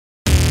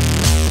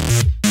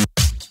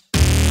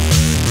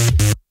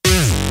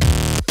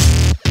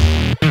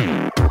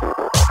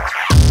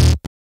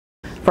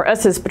For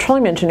us as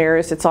petroleum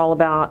engineers, it's all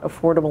about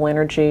affordable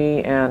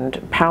energy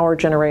and power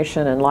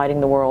generation and lighting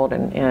the world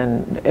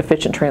and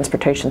efficient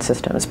transportation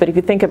systems. But if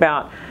you think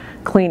about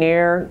clean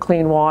air,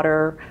 clean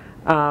water,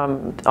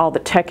 all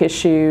the tech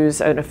issues,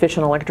 an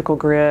efficient electrical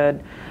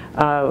grid,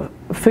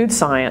 food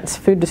science,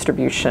 food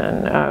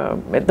distribution,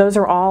 those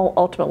are all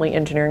ultimately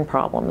engineering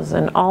problems,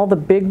 and all the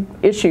big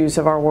issues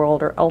of our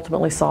world are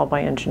ultimately solved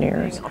by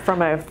engineers.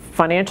 From a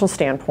financial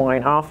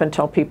standpoint, I often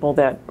tell people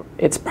that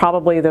it's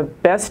probably the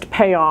best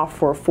payoff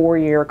for a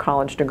 4-year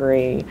college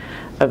degree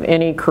of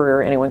any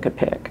career anyone could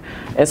pick.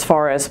 As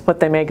far as what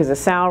they make as a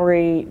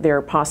salary,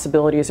 their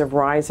possibilities of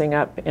rising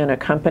up in a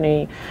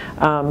company.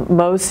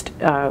 Most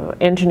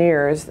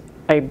engineers,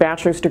 a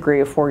bachelor's degree,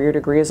 a 4-year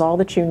degree, is all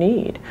that you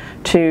need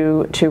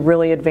to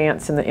really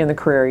advance in the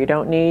career. You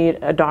don't need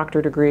a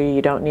doctorate degree,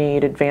 you don't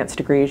need advanced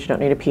degrees, you don't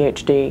need a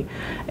PhD.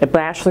 A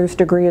bachelor's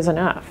degree is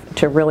enough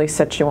to really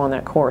set you on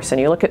that course. And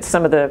you look at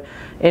some of the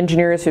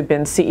engineers who've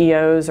been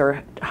CEOs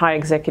or high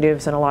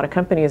executives in a lot of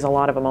companies, a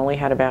lot of them only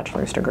had a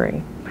bachelor's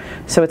degree.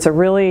 So it's a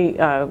really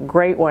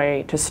great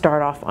way to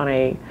start off on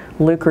a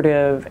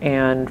lucrative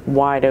and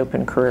wide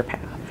open career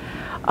path.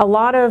 A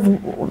lot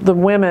of the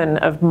women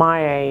of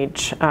my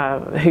age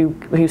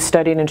who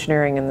studied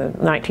engineering in the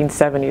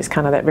 1970s,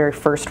 kind of that very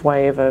first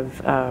wave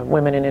of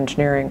women in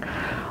engineering,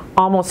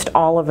 almost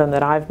all of them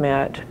that I've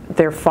met,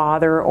 their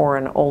father or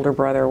an older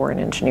brother were an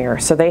engineer.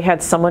 So they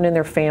had someone in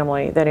their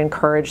family that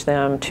encouraged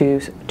them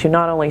to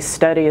not only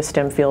study a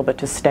STEM field, but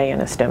to stay in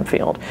a STEM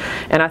field.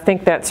 And I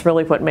think that's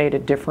really what made a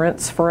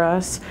difference for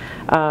us,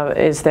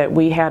 is that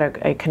we had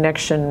a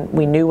connection,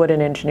 we knew what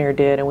an engineer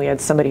did, and we had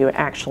somebody who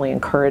actually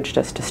encouraged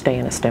us to stay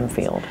in a STEM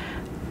field.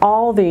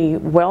 All the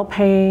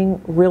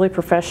well-paying, really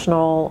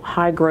professional,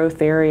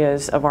 high-growth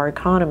areas of our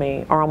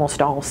economy are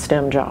almost all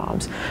STEM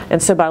jobs.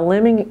 And so by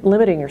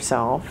limiting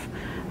yourself,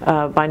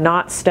 by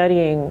not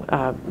studying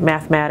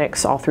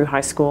mathematics all through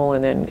high school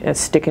and then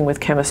sticking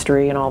with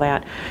chemistry and all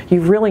that,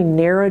 you've really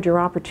narrowed your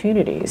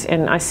opportunities.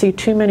 And I see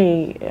too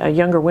many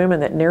younger women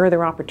that narrow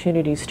their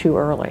opportunities too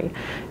early.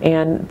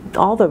 And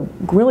all the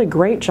really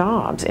great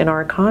jobs in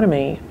our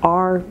economy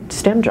are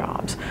STEM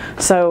jobs.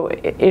 So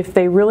if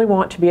they really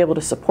want to be able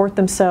to support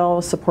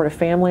themselves, support a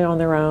family on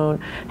their own,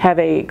 have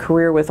a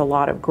career with a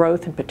lot of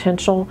growth and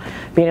potential,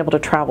 being able to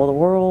travel the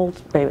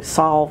world, maybe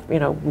solve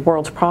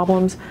world's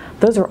problems,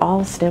 those are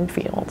all STEM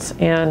fields.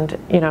 And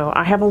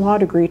I have a law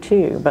degree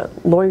too,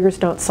 but lawyers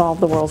don't solve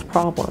the world's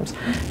problems.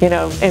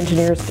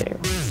 Engineers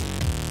do.